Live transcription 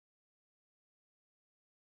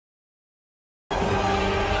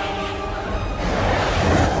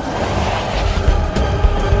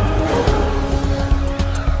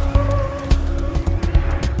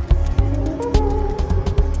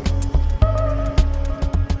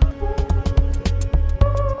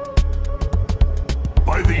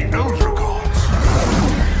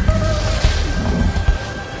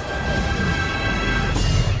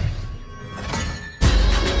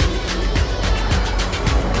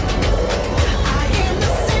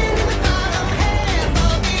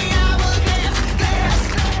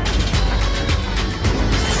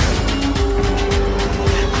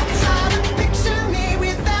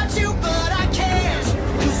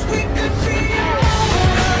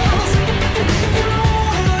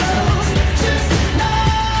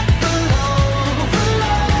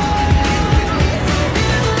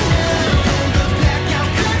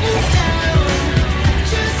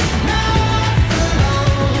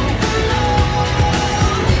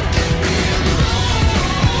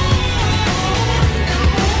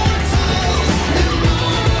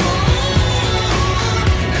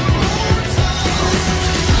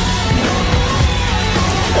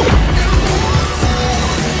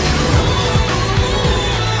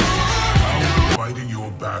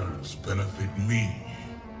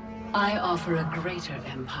I offer a greater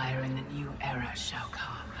empire in the new era, Shao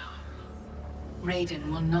Kahn. Raiden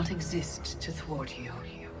will not exist to thwart you.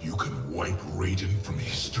 You can wipe Raiden from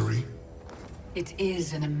history? It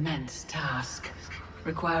is an immense task,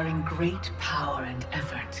 requiring great power and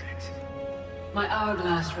effort. My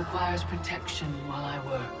hourglass requires protection while I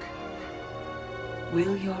work.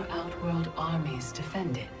 Will your Outworld armies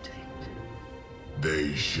defend it?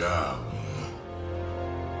 They shall.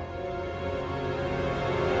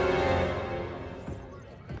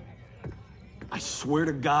 I swear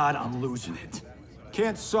to God, I'm losing it.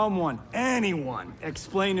 Can't someone, anyone,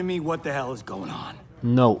 explain to me what the hell is going on?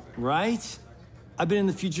 No. Right? I've been in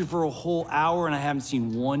the future for a whole hour and I haven't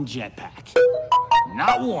seen one jetpack.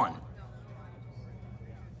 Not one.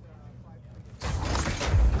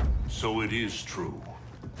 So it is true.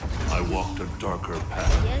 I walked a darker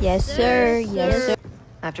path. Yes, sir. Yes, sir.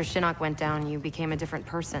 After Shinnok went down, you became a different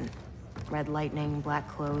person. Red lightning, black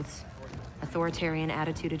clothes, authoritarian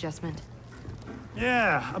attitude adjustment.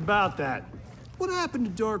 Yeah, about that. What happened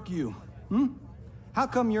to Dark You? How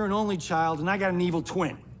come you're an only child and I got an evil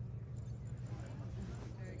twin?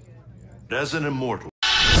 As an immortal,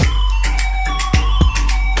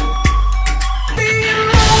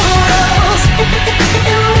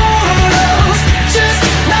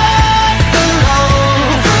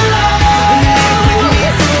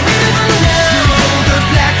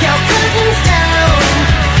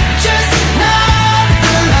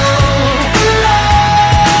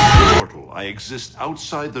 I exist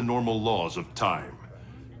outside the normal laws of time.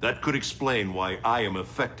 That could explain why I am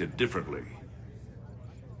affected differently.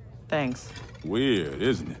 Thanks. Weird,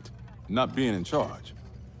 isn't it? Not being in charge.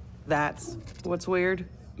 That's what's weird.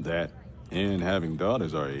 That, and having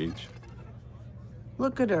daughters our age.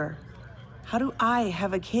 Look at her. How do I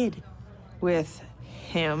have a kid? With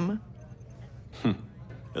him?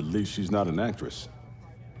 At least she's not an actress.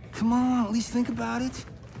 Come on, at least think about it.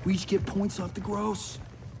 We each get points off the gross.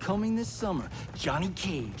 Coming this summer, Johnny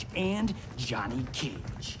Cage and Johnny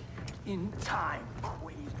Cage. In time,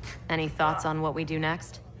 Quake. Any thoughts on what we do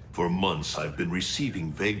next? For months, I've been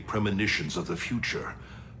receiving vague premonitions of the future,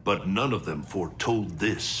 but none of them foretold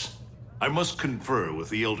this. I must confer with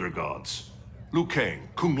the Elder Gods. Liu Kang,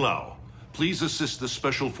 Kung Lao, please assist the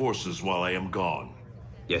Special Forces while I am gone.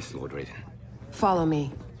 Yes, Lord Raiden. Follow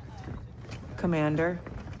me. Commander?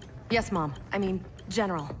 Yes, Mom. I mean,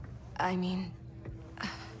 General.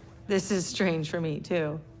 This is strange for me,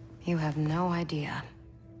 too. You have no idea.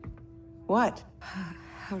 What?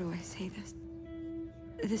 How do I say this?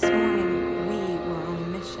 This morning, we were on a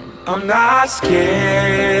mission. I'm not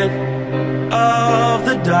scared of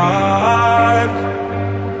the dark.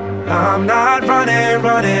 I'm not running.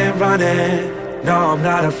 No, I'm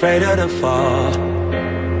not afraid of the fall.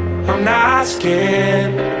 I'm not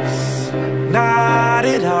scared, not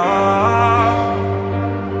at all.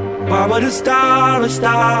 Why would a star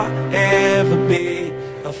ever be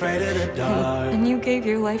afraid of the dark? And you gave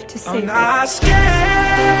your life to save I'm it. not scared.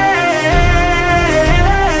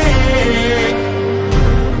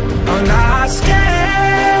 I'm not scared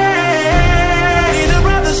either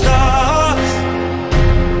of the stars.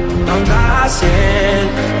 I'm not scared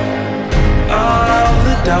of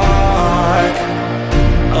the dark,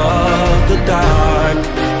 of the dark.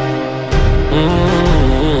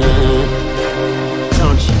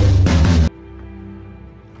 Don't you?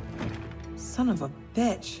 Son of a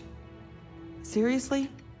bitch. Seriously?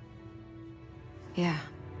 Yeah.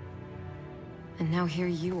 And now here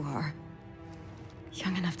you are.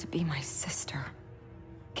 Young enough to be my sister.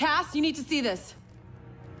 Cass, you need to see this.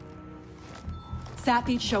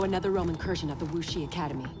 Sathis show another realm incursion at the Wuxi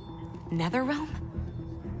Academy. Netherrealm?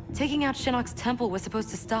 Taking out Shinnok's temple was supposed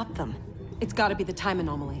to stop them. It's gotta be the time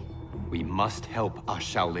anomaly. We must help our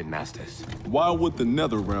Shaolin masters. Why would the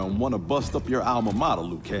Netherrealm want to bust up your alma mater,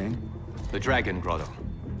 Liu Kang? The Dragon Grotto.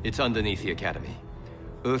 It's underneath the Academy.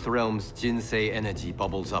 Earthrealm's Jinsei energy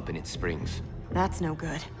bubbles up in its springs. That's no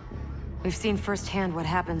good. We've seen firsthand what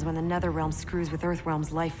happens when the Netherrealm screws with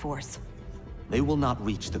Earthrealm's life force. They will not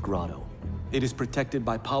reach the grotto. It is protected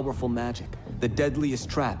by powerful magic, the deadliest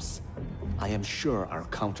traps. I am sure our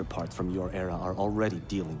counterparts from your era are already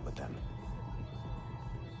dealing with them.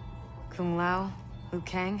 Kung Lao, Liu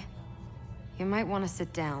Kang, you might want to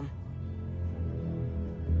sit down.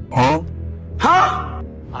 Huh?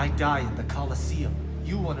 I die at the Colosseum.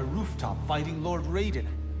 You on a rooftop fighting Lord Raiden.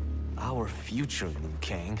 Our future, Liu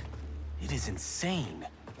Kang. It is insane.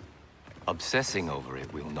 Obsessing over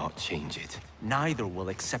it will not change it. Neither will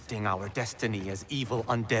accepting our destiny as evil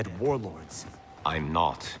undead warlords. I'm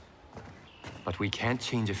not. But we can't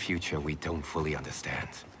change a future we don't fully understand.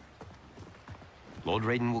 Lord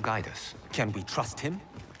Raiden will guide us. Can we trust him?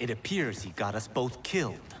 It appears he got us both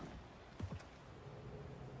killed.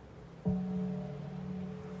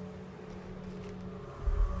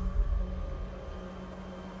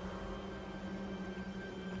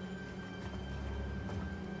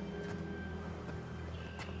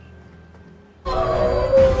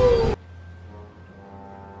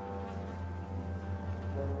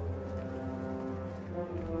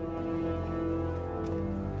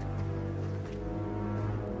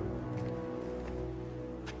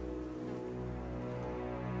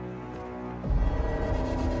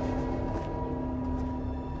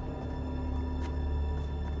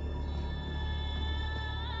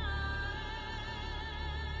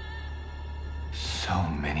 So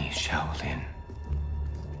many Shaolin.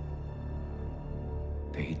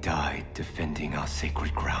 They died defending our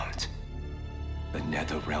sacred ground. The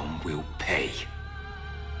Netherrealm will pay.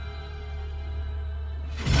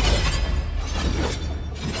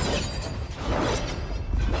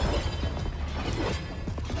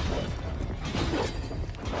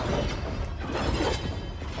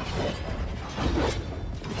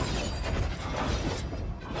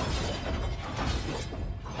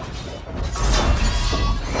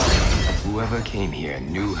 Whoever came here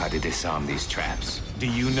knew how to disarm these traps. Do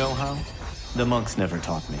you know how? The monks never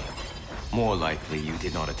taught me. More likely you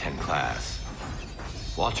did not attend class.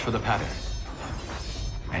 Watch for the pattern.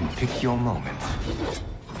 And pick your moment.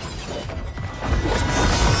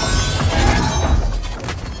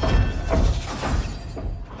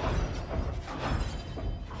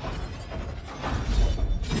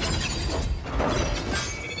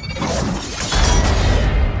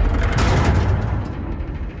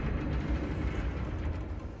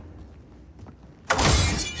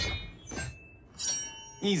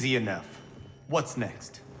 Easy enough. What's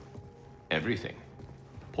next? Everything.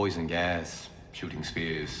 Poison gas, shooting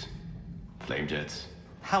spears, flame jets.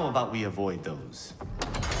 How about we avoid those?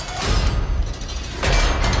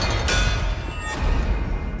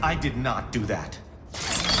 I did not do that.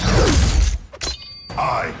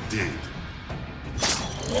 I did.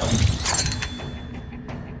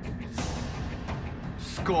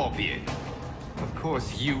 Scorpion. Of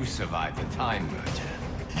course you survived the time merger.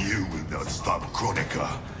 You will not stop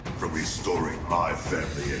Kronika from restoring my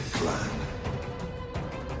family and clan.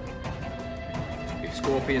 If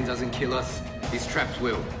Scorpion doesn't kill us, these traps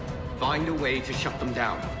will. Find a way to shut them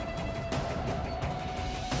down.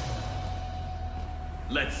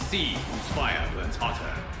 Let's see whose fire burns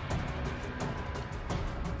hotter.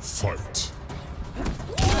 Fight.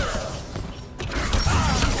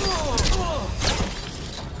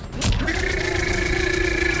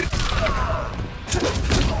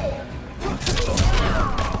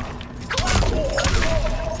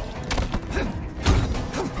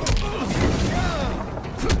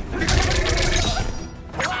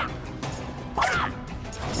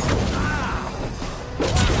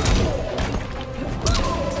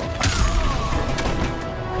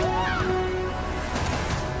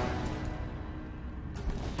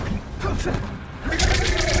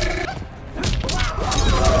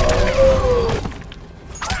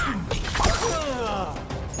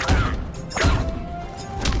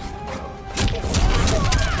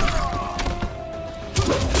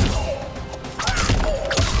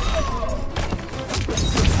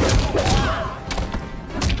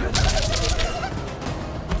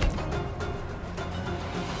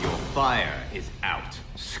 Fire is out,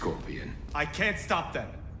 Scorpion. I can't stop them.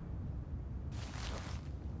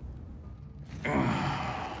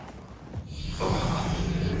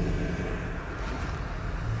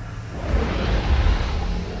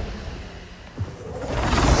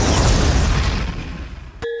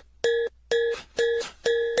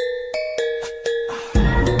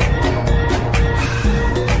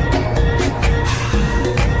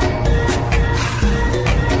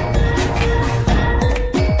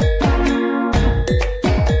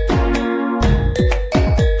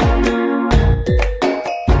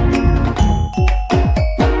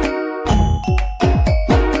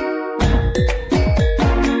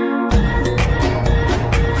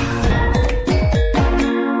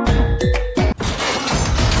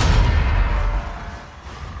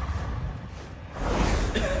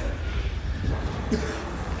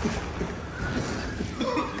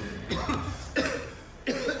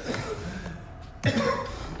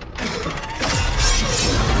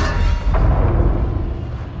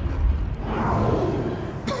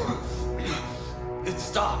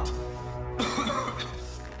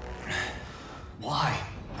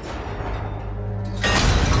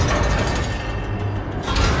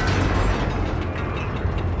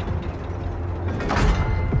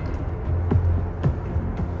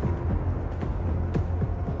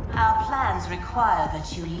 require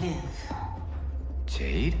that you live.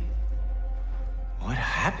 Jade? What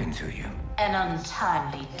happened to you? An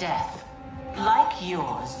untimely death. Like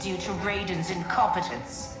yours, due to Raiden's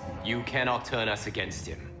incompetence. You cannot turn us against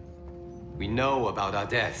him. We know about our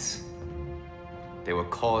deaths. They were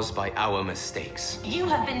caused by our mistakes. You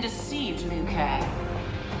have been deceived, Liu Kang.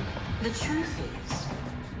 The truth is,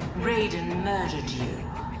 Raiden murdered you.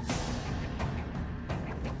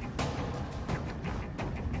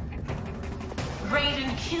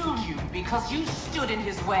 Raiden killed you because you stood in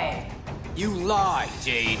his way. You lie,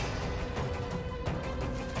 Jade.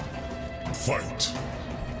 Fight.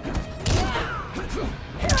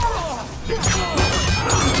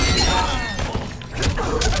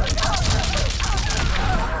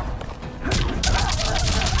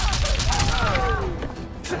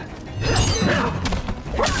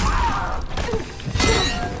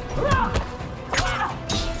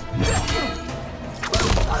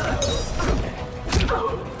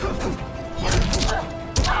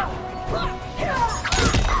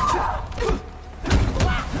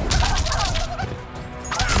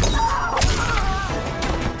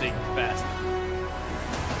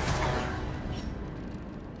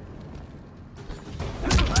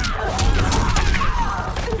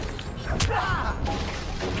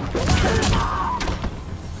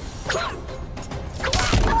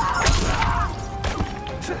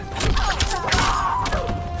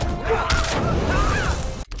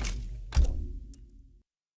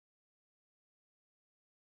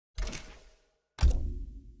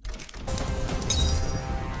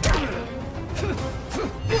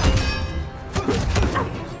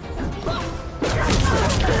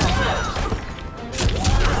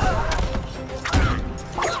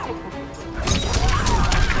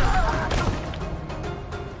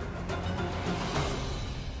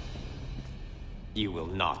 You will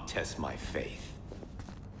not test my faith.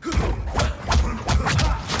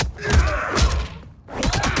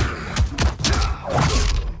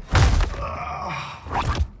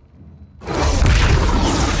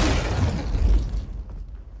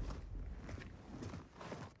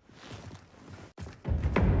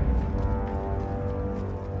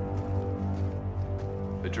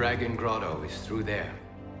 The Dragon Grotto is through there.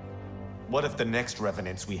 What if the next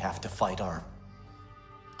revenants we have to fight are...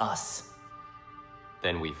 us?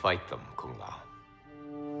 Then we fight them, Kung Lao.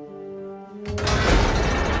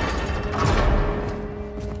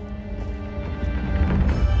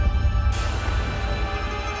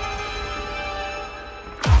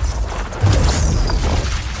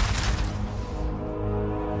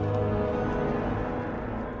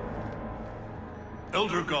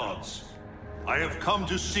 Elder Gods, I have come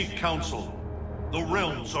to seek counsel. The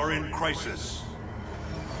realms are in crisis.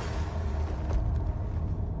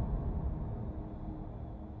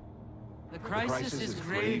 The crisis is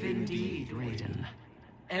grave indeed, Raiden.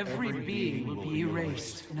 Every being will be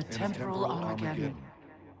erased in a temporal Armageddon.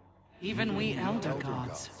 Even we Elder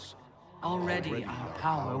Gods. Already our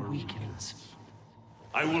power weakens.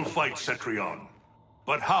 I will fight Cetrion.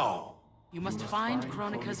 But how? You must find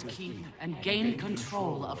Kronika's keep and gain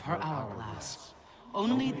control of her hourglass.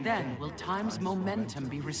 Only then will time's momentum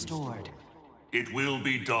be restored. It will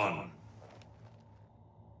be done.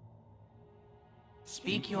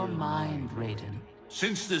 Speak your mind, Raiden.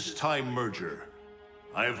 Since this time merger,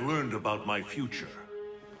 I have learned about my future.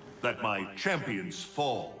 That my champions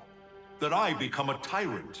fall. That I become a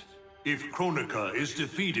tyrant. If Kronika is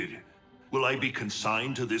defeated, will I be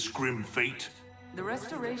consigned to this grim fate? The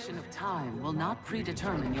restoration of time will not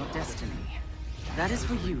predetermine your destiny. That is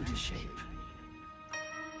for you to shape.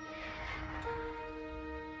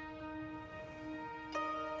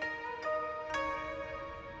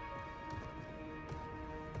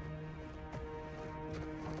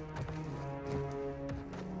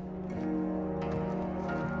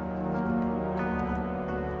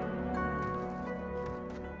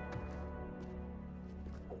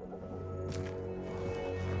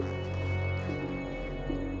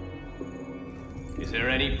 Is there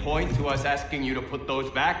any point to us asking you to put those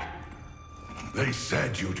back? They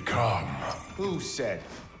said you'd come. Who said?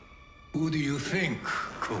 Who do you think,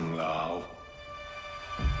 Kung Lao?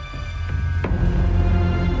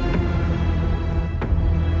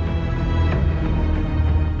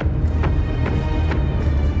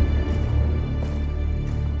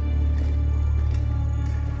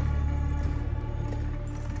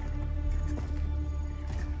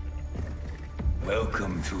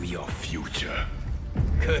 Welcome to your future.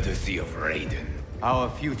 Courtesy of Raiden. Our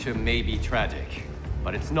future may be tragic,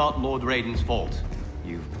 but it's not Lord Raiden's fault.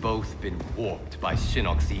 You've both been warped by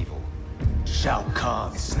Shinnok's evil. Shao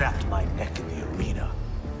Kahn snapped my neck in the arena.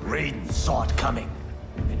 Raiden saw it coming.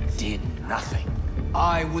 and did nothing.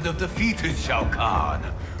 I would have defeated Shao Kahn,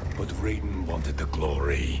 but Raiden wanted the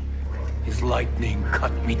glory. His lightning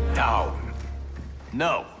cut me down.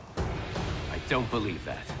 No, I don't believe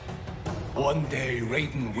that. One day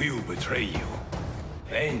Raiden will betray you.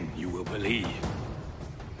 Then you will believe.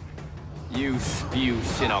 You spew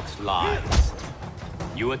Shinnok's lies.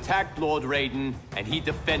 You attacked Lord Raiden, and he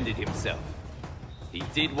defended himself. He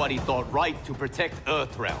did what he thought right to protect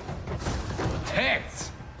Earthrealm.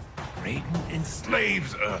 Protects? Raiden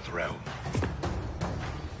enslaves Earthrealm.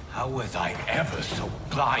 How was I ever so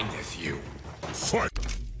blind as you? Fight!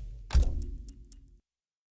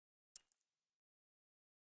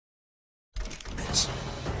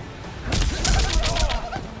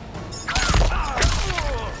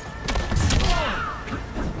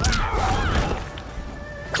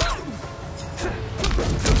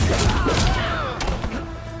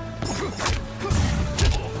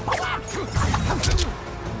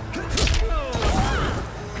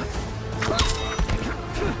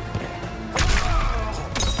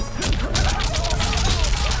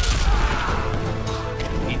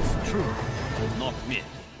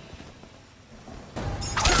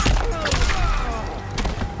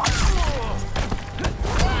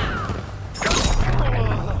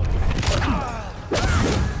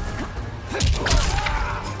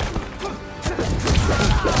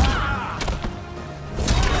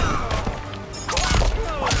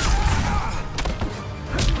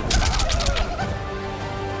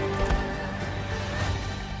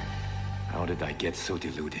 How did I get so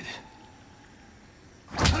deluded?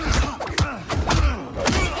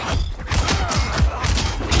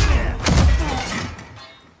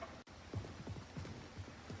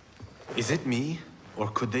 Is it me, or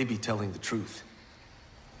could they be telling the truth?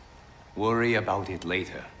 Worry about it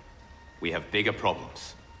later. We have bigger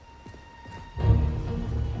problems.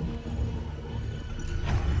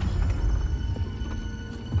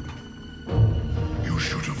 You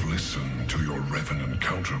should have listened to your Revenant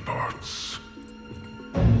counterparts.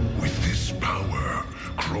 With this power,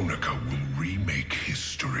 Kronika will remake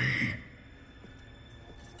history.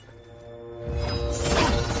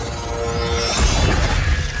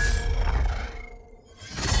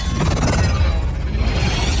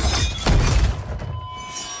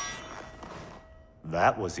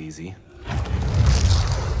 That was easy.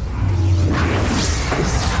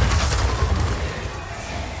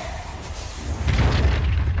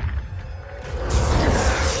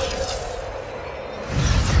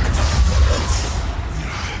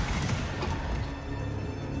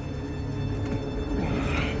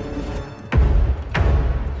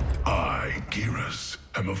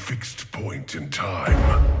 am a fixed point in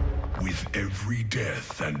time. With every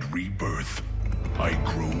death and rebirth, I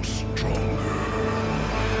grow stronger.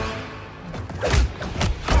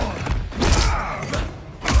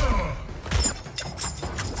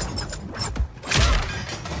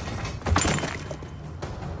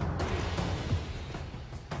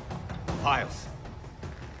 Files.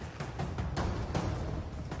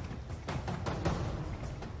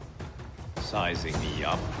 Sizing me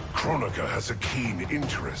up. Kronika has a keen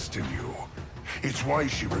interest in you. It's why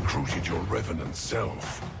she recruited your revenant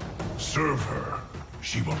self. Serve her.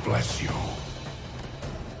 She will bless you.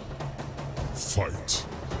 Fight.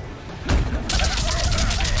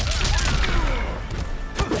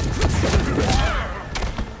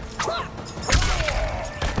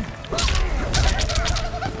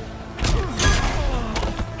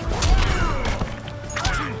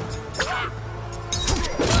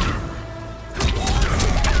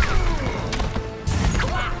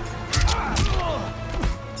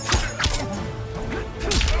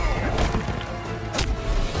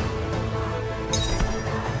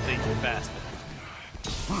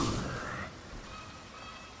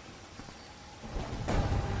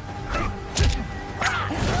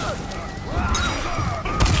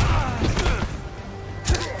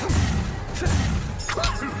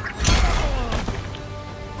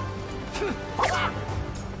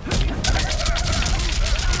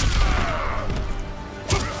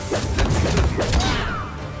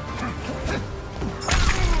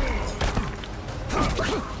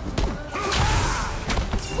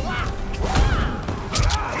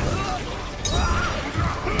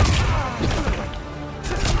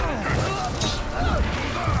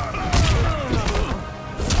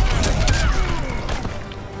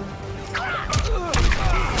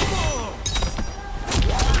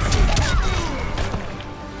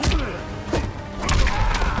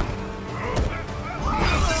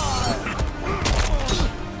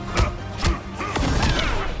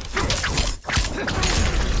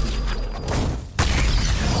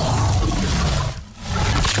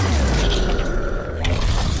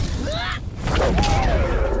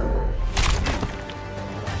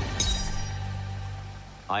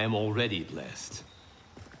 I am already blessed.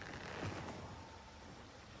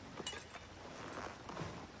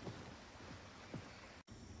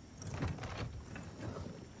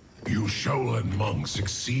 You Shaolin monks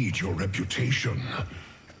exceed your reputation.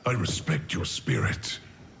 I respect your spirit,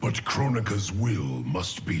 but Kronika's will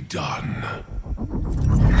must be done.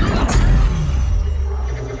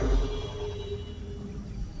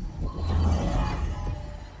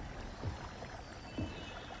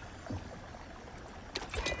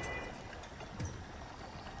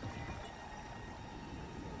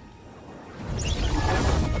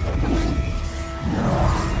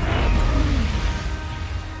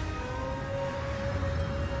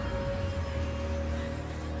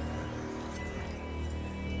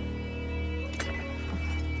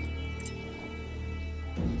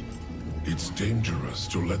 It's dangerous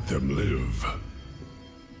to let them live.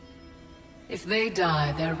 If they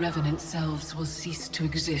die, their revenant selves will cease to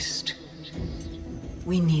exist.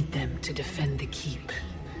 We need them to defend the keep.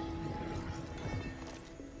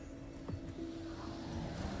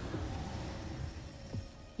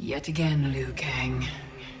 Yet again, Liu Kang.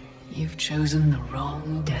 You've chosen the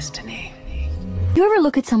wrong destiny. You ever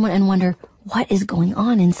look at someone and wonder what is going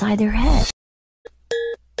on inside their head?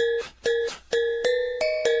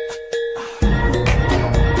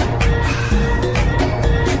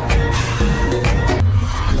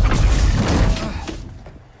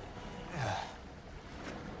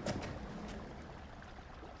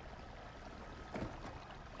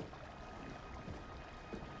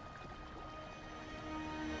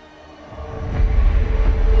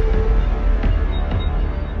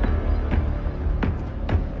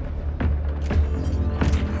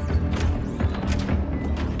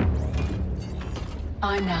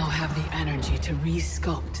 I now have the energy to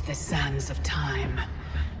re-sculpt the sands of time.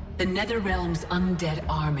 The Netherrealm's undead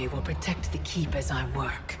army will protect the keep as I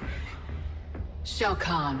work. Shao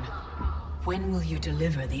Kahn, when will you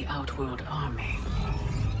deliver the Outworld army?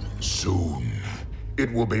 Soon.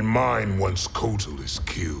 It will be mine once Kotal is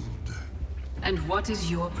killed. And what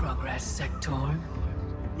is your progress, Sector?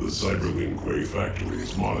 The Cyberlink Quay factory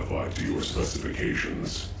is modified to your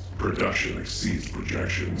specifications. Production exceeds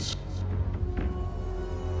projections.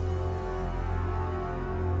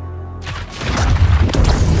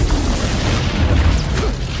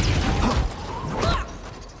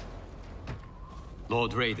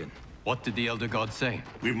 Lord Raiden, what did the Elder God say?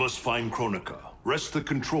 We must find Kronika, wrest the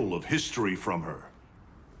control of history from her.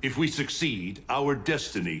 If we succeed, our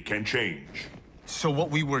destiny can change. So what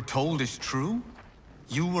we were told is true?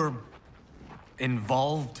 You were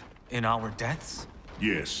involved in our deaths?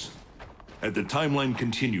 Yes. Had the timeline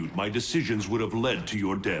continued, my decisions would have led to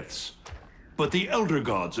your deaths. But the Elder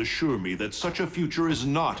Gods assure me that such a future is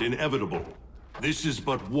not inevitable. This is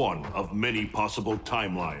but one of many possible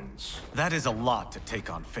timelines. That is a lot to take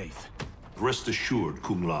on faith. Rest assured,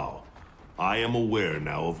 Kung Lao. I am aware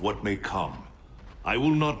now of what may come. I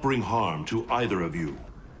will not bring harm to either of you.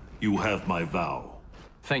 You have my vow.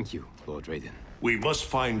 Thank you, Lord Raiden. We must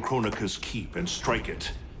find Kronika's keep and strike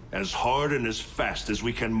it, as hard and as fast as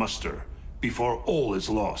we can muster, before all is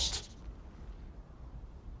lost.